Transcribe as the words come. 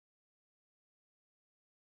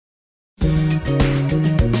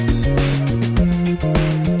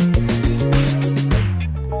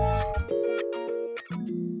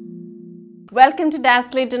Welcome to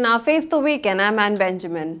Dazzleit in our Face the Week, and I'm Anne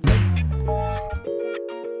Benjamin.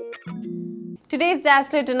 Today's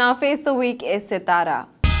Dazzleit in our Face the Week is Sithara.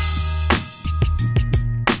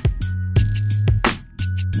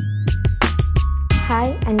 Hi,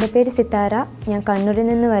 എൻ്റെ പേര് സിത്താര. ഞാൻ കണ്ണൂരിൽ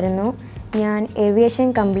നിന്ന് വരുന്നു. ഞാൻ aviation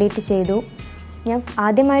complete ചെയ്തു. ഞാൻ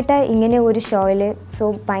ആദ്യമായിട്ട് ഇങ്ങനെ ഒരു ഷോയിൽ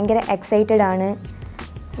ഭയങ്കര എക്സൈറ്റഡ് ആണ്.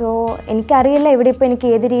 എനിക്കറിയില്ല ഇവിടെ ഇപ്പോൾ എനിക്ക്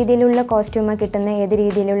ഏത് രീതിയിലുള്ള കോസ്റ്റ്യൂമാണ് കിട്ടുന്നത്, ഏത്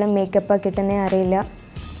രീതിയിലുള്ള മേക്കപ്പാണ് കിട്ടുന്നത് അറിയില്ല.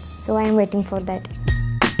 I am waiting for that.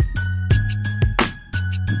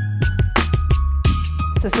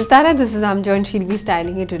 So Sithara, this is Amjo and she'll be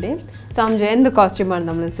styling it today. So Amjo, എന്ത് കോസ്റ്റ്യൂമാണ്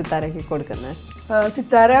നമ്മൾ സിത്താരയ്ക്ക് കൊടുക്കുന്നത്?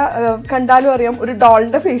 സിത്താര കണ്ടാലും അറിയാം ഒരു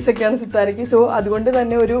ഡോളിൻ്റെ ഫേസ് ഒക്കെയാണ് സിത്താരയ്ക്ക്. അതുകൊണ്ട്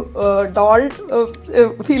തന്നെ ഒരു ഡോൾ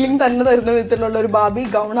ഫീലിംഗ് തന്നെ തരുന്ന വിധത്തിലുള്ള ഒരു ബാബി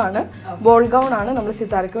ഗൗണാണ്, ബോൾ ഗൗണാണ് നമ്മൾ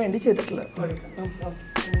സിത്താരയ്ക്ക് വേണ്ടി ചെയ്തിട്ടുള്ളത്.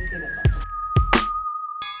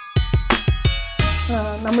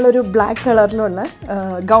 നമ്മളൊരു ബ്ലാക്ക് കളറിലുള്ള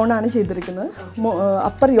ഗൗണാണ് ചെയ്തിരിക്കുന്നത്.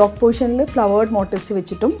 അപ്പർ യോക്ക് പോർഷനിൽ ഫ്ലവേർഡ് മോട്ടീവ്സ്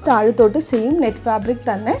വെച്ചിട്ടും താഴത്തോട്ട് സെയിം നെറ്റ് ഫാബ്രിക്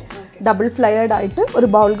തന്നെ ഡബിൾ ഫ്ലയേർഡ് ആയിട്ട് ഒരു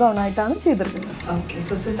ബൗൾ ഗൗൺ ആയിട്ടാണ് ചെയ്തിരിക്കുന്നത്.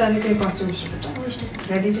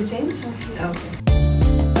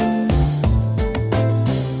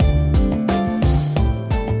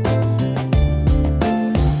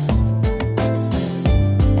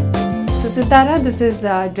 Sithara, this is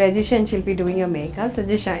Rajisha and she'll be doing your makeup. So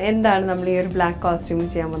Jisha, എന്താണ് നമ്മൾ ഈ ഒരു ബ്ലാക്ക് കോസ്റ്റ്യൂം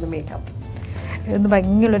ചെയ്യാൻ പോകുന്ന മേക്കപ്പ്? ഇത്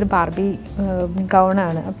ഭംഗിയുള്ളൊരു ബാർബി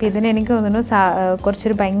ഗൗണാണ്. അപ്പോൾ ഇതിന് എനിക്ക് തോന്നുന്നു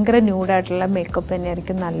കുറച്ചൊരു ഭയങ്കര ന്യൂഡായിട്ടുള്ള മേക്കപ്പ്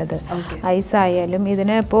തന്നെയായിരിക്കും നല്ലത്. ഐസ് ആയാലും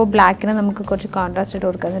ഇതിന് ഇപ്പോൾ ബ്ലാക്കിന് നമുക്ക് കുറച്ച് കോൺട്രാസ്റ്റ് ഇട്ട്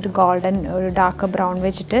കൊടുക്കുക, എന്നിട്ട് ഗോൾഡൻ ഒരു ഡാർക്ക് ബ്രൗൺ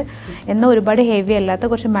വെച്ചിട്ട് എന്നാൽ ഒരുപാട് ഹെവി അല്ലാത്ത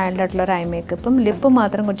കുറച്ച് മൈൽഡായിട്ടുള്ള ഒരു ഐ മേക്കപ്പും ലിപ്പ്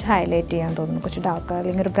മാത്രം കുറച്ച് ഹൈലൈറ്റ് ചെയ്യാൻ തോന്നുന്നു, കുറച്ച് ഡാർക്ക്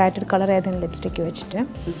അല്ലെങ്കിൽ ഒരു ബ്രൈറ്റഡ് കളർ ഏതെങ്കിലും ലിപ്സ്റ്റിക്ക് വെച്ചിട്ട്.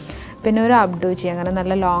 പിന്നെ ഒരു അപ്ഡു ചെയ്യാം, അങ്ങനെ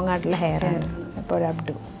നല്ല ലോങ് ആയിട്ടുള്ള ഹെയർ ആണ്, അപ്പോൾ ഒരു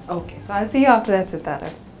അപ്ഡു. Okay, so I see you after that Sithara.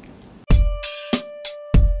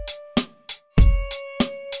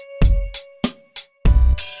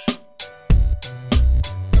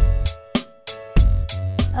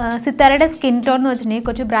 സിത്താരയുടെ skin tone എന്ന് വെച്ചിട്ടുണ്ടെങ്കിൽ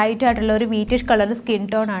കുറച്ച് ബ്രൈറ്റ് ആയിട്ടുള്ള ഒരു വീറ്റിഷ് കളർ സ്കിൻ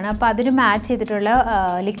ടോൺ ആണ്. അപ്പോൾ അതിന് മാച്ച് ചെയ്തിട്ടുള്ള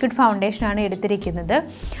ലിക്വിഡ് ഫൗണ്ടേഷനാണ് എടുത്തിരിക്കുന്നത്.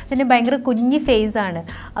 അതിന് ഭയങ്കര കുഞ്ഞി ഫേസ് ആണ്,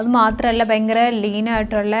 അത് മാത്രമല്ല ഭയങ്കര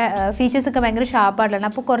ലീനായിട്ടുള്ള ഫീച്ചേഴ്സൊക്കെ ഭയങ്കര ഷാർപ്പായിട്ടുള്ള.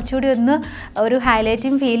 അപ്പോൾ കുറച്ചുകൂടി ഒന്ന് ഒരു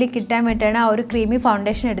ഹൈലൈറ്റിംഗ് ഫീൽ കിട്ടാൻ വേണ്ടിയിട്ടാണ് ആ ഒരു ക്രീമി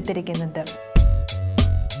ഫൗണ്ടേഷൻ എടുത്തിരിക്കുന്നത്.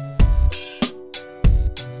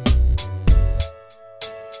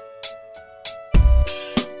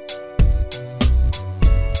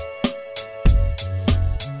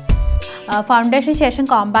 ഫൗണ്ടേഷന് ശേഷം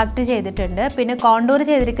കോമ്പാക്റ്റ് ചെയ്തിട്ടുണ്ട്. പിന്നെ കോണ്ടൂർ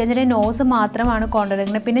ചെയ്തിരിക്കുന്നത് നോസ് മാത്രമാണ് കോണ്ടൂർ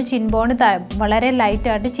ചെയ്യുന്നത്. പിന്നെ ചിൻബോൺ വളരെ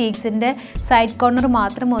ലൈറ്റായിട്ട് ചീക്സിൻ്റെ സൈഡ് കോർണർ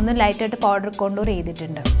മാത്രം ഒന്ന് ലൈറ്റായിട്ട് പൗഡർ കോണ്ടൂർ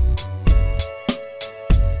ചെയ്തിട്ടുണ്ട്.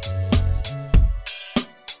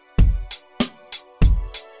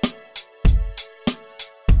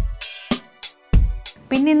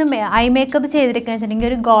 പിന്നെ ഇന്ന് ഐ മേക്കപ്പ് ചെയ്തിരിക്കുന്നത് വെച്ചിട്ടുണ്ടെങ്കിൽ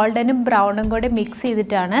ഒരു ഗോൾഡനും ബ്രൗണും കൂടെ മിക്സ്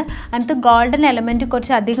ചെയ്തിട്ടാണ്. അതിനകത്ത് ഗോൾഡൻ എലമെൻറ്റ്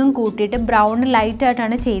കുറച്ച് അധികം കൂട്ടിയിട്ട് ബ്രൗൺ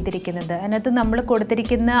ലൈറ്റായിട്ടാണ് ചെയ്തിരിക്കുന്നത്. അതിനകത്ത് നമ്മൾ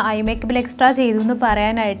കൊടുത്തിരിക്കുന്ന ഐ മേക്കപ്പിൽ എക്സ്ട്രാ ചെയ്തു എന്ന്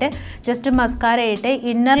പറയാനായിട്ട് ജസ്റ്റ് മസ്കാര ഇട്ട്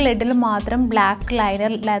ഇന്നർ ലിഡിൽ മാത്രം ബ്ലാക്ക്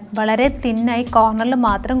ലൈനർ വളരെ തിന്നായി കോർണറിൽ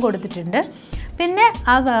മാത്രം കൊടുത്തിട്ടുണ്ട്. പിന്നെ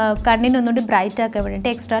ആ കണ്ണിനൊന്നുകൂടി ബ്രൈറ്റ് ആക്കാൻ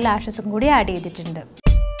വേണ്ടിയിട്ട് എക്സ്ട്രാ ലാഷസും കൂടി ആഡ് ചെയ്തിട്ടുണ്ട്.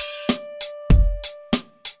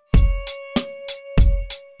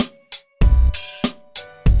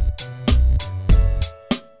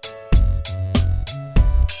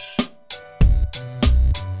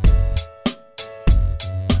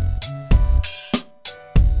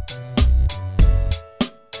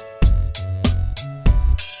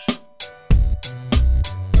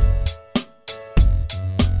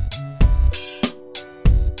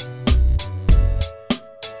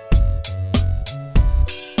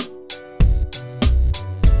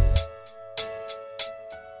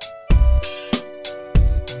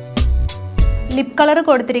 ലിപ് കളർ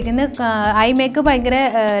കൊടുത്തിരിക്കുന്നത് ഐ മേക്കപ്പ് ഭയങ്കര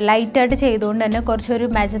ലൈറ്റായിട്ട് ചെയ്തുകൊണ്ട് തന്നെ കുറച്ചൊരു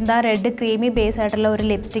മജന്ത റെഡ് ക്രീമി ബേസ് ആയിട്ടുള്ള ഒരു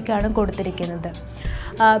ലിപ്സ്റ്റിക്കാണ് കൊടുത്തിരിക്കുന്നത്.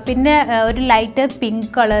 പിന്നെ ഒരു ലൈറ്റ്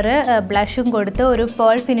പിങ്ക് കളറ് ബ്ലഷും കൊടുത്ത് ഒരു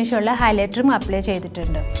പേൾ ഫിനിഷുള്ള ഹൈലൈറ്ററും അപ്ലൈ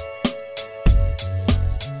ചെയ്തിട്ടുണ്ട്.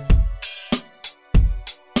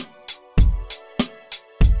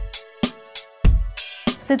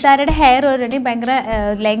 സിത്താരയുടെ ഹെയർ ഓൾറെഡി ഭയങ്കര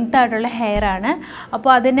ലെങ്ത് ആയിട്ടുള്ള ഹെയർ ആണ്.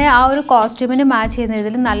 അപ്പോൾ അതിനെ ആ ഒരു കോസ്റ്റ്യൂമിന് മാച്ച് ചെയ്യുന്ന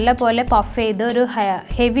ഇതിൽ നല്ല പോലെ പഫ് ചെയ്ത് ഒരു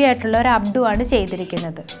ഹെവി ആയിട്ടുള്ള ഒരു അപ്ഡു ആണ്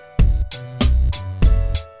ചെയ്തിരിക്കുന്നത്.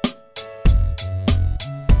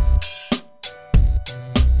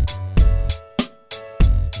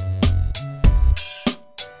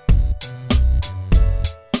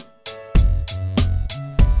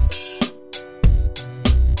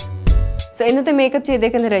 So ഇന്നത്തെ മേക്കപ്പ്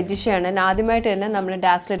ചെയ്തേക്കുന്ന രജിഷയാണ്. ആദ്യമായിട്ട് തന്നെ നമ്മൾ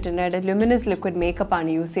ഡാസ്ലെറ്റിൻ്റെ ലുമിനസ് ലിക്വിഡ് മേക്കപ്പ് ആണ്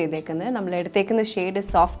യൂസ് ചെയ്തേക്കുന്നത്. നമ്മൾ എടുത്തേക്കുന്ന ഷെയ്ഡ്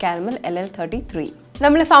സോഫ്റ്റ് കാരമൽ LL33.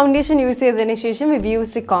 നമ്മൾ ഫൗണ്ടേഷൻ യൂസ് ചെയ്തതിന് ശേഷം we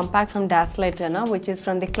use the compact from Dazzler which is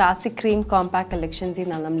from the classic cream compact collections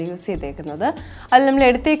എന്നാണ് നമ്മൾ യൂസ് ചെയ്തേക്കുന്നത്. അതിൽ നമ്മൾ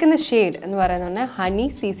എടുത്തേക്കുന്ന ഷെയ്ഡ് എന്ന് പറയുന്നത് ഹണി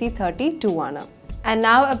CC32 ആണ്. And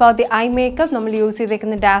now about the eye makeup, നമ്മൾ യൂസ്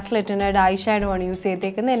ചെയ്തേക്കുന്ന Dazzler ഐ ഷാഡോ ആണ് യൂസ്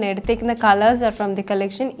ചെയ്തേക്കുന്നത്. എന്നെ എടുത്തേക്കുന്ന colours are from the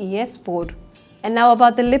collection ES4. And now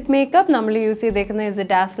about the lip makeup, നമ്മൾ യൂസ് ചെയ്തേക്കുന്നത് is the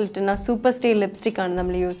Dazzler Super Stay lipstick ആണ്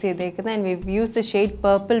നമ്മൾ യൂസ് ചെയ്തേക്കുന്നത്. And we've used the shade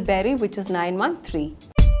Purple Berry which is 913.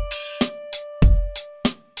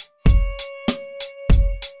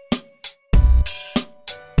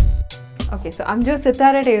 Okay, so I'm just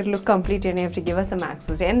Sithara look complete and you have to give us some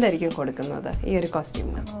access. എന്തായിരിക്കും കൊടുക്കുന്നത് ഈ ഒരു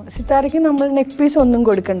കോസ്റ്റ്യൂമിന്? സിത്താരയ്ക്ക് നമ്മൾ neck piece ഒന്നും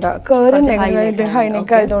കൊടുക്കണ്ട. കേറി നെക്ക് ഹൈ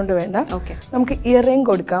നെക്ക് ആയതുകൊണ്ട് വേണ്ട. നമുക്ക് ഇയർ റിംഗ്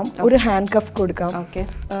കൊടുക്കാം, ഒരു ഹാൻഡ് കഫ് കൊടുക്കാം,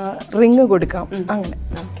 റിംഗ് കൊടുക്കാം, അങ്ങനെ.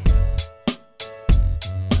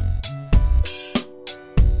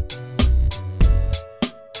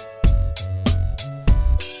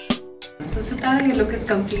 So Sithara, your look is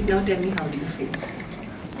complete now. Tell me, how do you feel?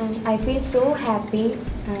 I feel so happy.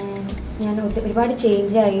 ഞാൻ ഒരുപാട്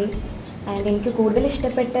ചേഞ്ചായി. ആൻഡ് എനിക്ക് കൂടുതൽ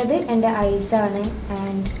ഇഷ്ടപ്പെട്ടത് എൻ്റെ ഐസാണ്.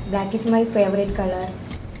 And black is my favourite colour.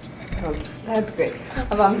 Okay, that's great.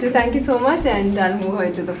 Abamju, thank you so much, and I'll move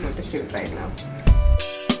on to the photo shoot right now.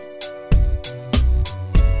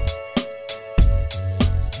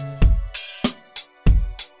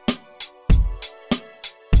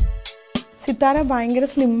 Sithara ഭയങ്കര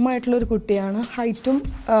slim ആയിട്ടുള്ളൊരു കുട്ടിയാണ്. ഹൈറ്റും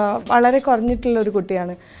വളരെ കുറഞ്ഞിട്ടുള്ളൊരു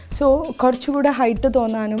കുട്ടിയാണ്. സോ കുറച്ചുകൂടെ ഹൈറ്റ്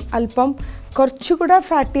തോന്നാനും അല്പം കുറച്ചുകൂടെ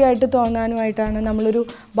ഫാറ്റി ആയിട്ട് തോന്നാനുമായിട്ടാണ് നമ്മളൊരു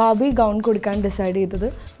ബാബി ഗൗൺ കൊടുക്കാൻ ഡിസൈഡ് ചെയ്തത്.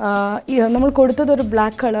 നമ്മൾ കൊടുത്തത് ഒരു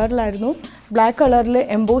ബ്ലാക്ക് കളറിലായിരുന്നു. ബ്ലാക്ക് കളറിൽ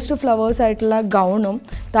എംബോസ്ഡ് ഫ്ലവേഴ്സ് ആയിട്ടുള്ള ഗൗണും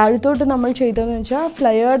താഴത്തോട്ട് നമ്മൾ ചെയ്തതെന്ന് വെച്ചാൽ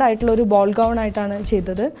ഫ്ലയേർഡ് ആയിട്ടുള്ളൊരു ബോൾ ഗൗൺ ആയിട്ടാണ്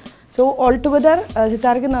ചെയ്തത്. സോ ഓൾ ടുഗദർ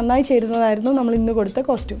സിത്താരയ്ക്ക് നന്നായി ചേരുന്നതായിരുന്നു നമ്മൾ ഇന്ന് കൊടുത്ത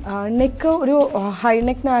കോസ്റ്റ്യൂം. നെക്ക് ഒരു ഹൈ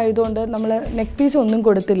നെക്കിനായതുകൊണ്ട് നമ്മൾ നെക്ക് പീസ് ഒന്നും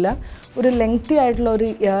കൊടുത്തില്ല. ഒരു ലെങ്തി ആയിട്ടുള്ള ഒരു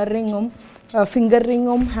ഇയർ റിങ്ങും ഫിംഗർ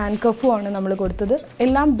റിങ്ങും ഹാൻഡ് കഫും ആണ് നമ്മൾ കൊടുത്തത്.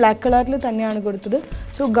 എല്ലാം ബ്ലാക്ക് കളറിൽ തന്നെയാണ് കൊടുത്തത്.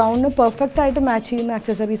 സോ ഗൗണിന് പെർഫെക്റ്റ് ആയിട്ട് മാച്ച് ചെയ്യുന്ന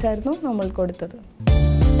ആക്സസറീസ് ആയിരുന്നു നമ്മൾ കൊടുത്തത്.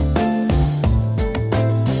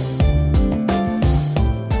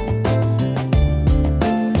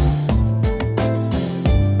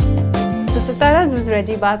 Sithara, this is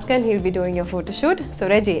Reggie Bhaskar and he'll be doing your photo shoot. So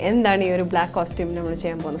Reggie, എന്താണ് ഈ ഒരു ബ്ലാക്ക് കോസ്റ്റ്യൂമിൽ നമ്മൾ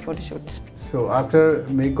ചെയ്യാൻ പോകുന്ന photo shoot? So after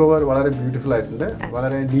make over വളരെ ബ്യൂട്ടിഫുൾ ആയിട്ടുണ്ട്.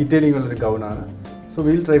 വളരെ ഡീറ്റെയിലിംഗ് ഉള്ളൊരു ഗൗൺ ആണ്. So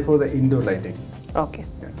will try for the indoor lighting. Okay.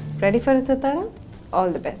 Ready for it, Sithara?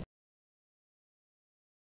 All the best.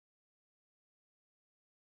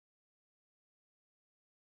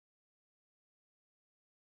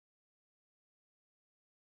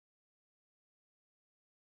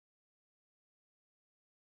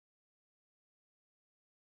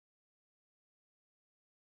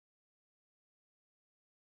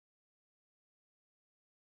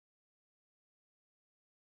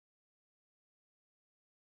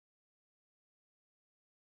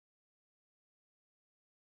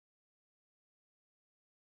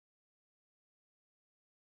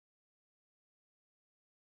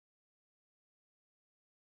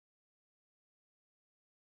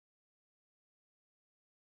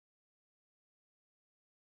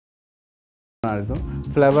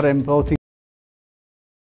 Flower എംപൗസിംഗ്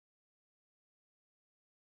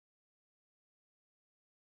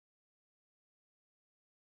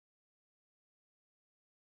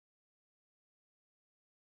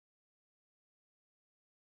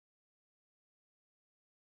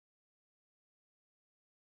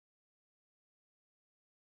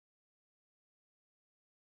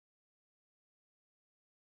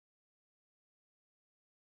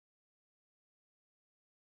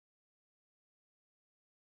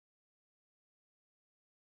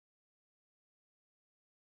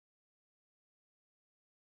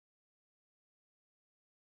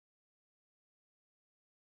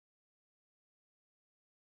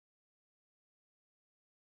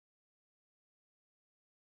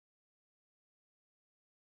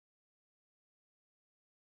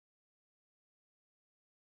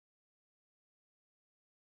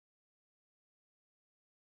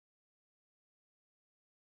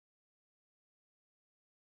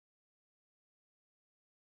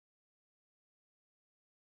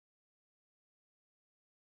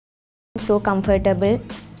so comfortable.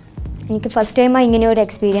 എനിക്ക് ഫസ്റ്റ് ടൈമാണ് ഇങ്ങനെ ഒരു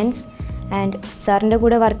എക്സ്പീരിയൻസ്. ആൻഡ് സാറിൻ്റെ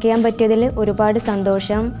കൂടെ വർക്ക് ചെയ്യാൻ പറ്റിയതിൽ ഒരുപാട്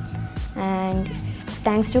സന്തോഷം. ആൻഡ്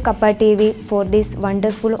താങ്ക്സ് ടു കപ്പ TV for this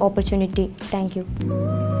wonderful opportunity. Thank you.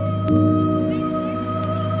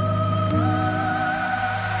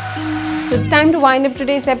 So it's time to wind up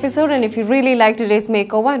today's episode, and if you really like today's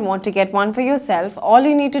makeover and want to get one for yourself, all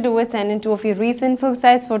you need to do is send in 2 of your recent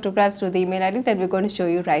full-size photographs to the email ID that we're going to show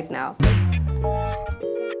you right now.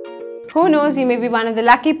 Who knows, you may be one of the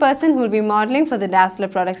lucky person who will be modeling for the Dazzler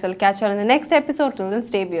products. I'll catch you all in the next episode. Till then,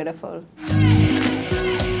 stay beautiful.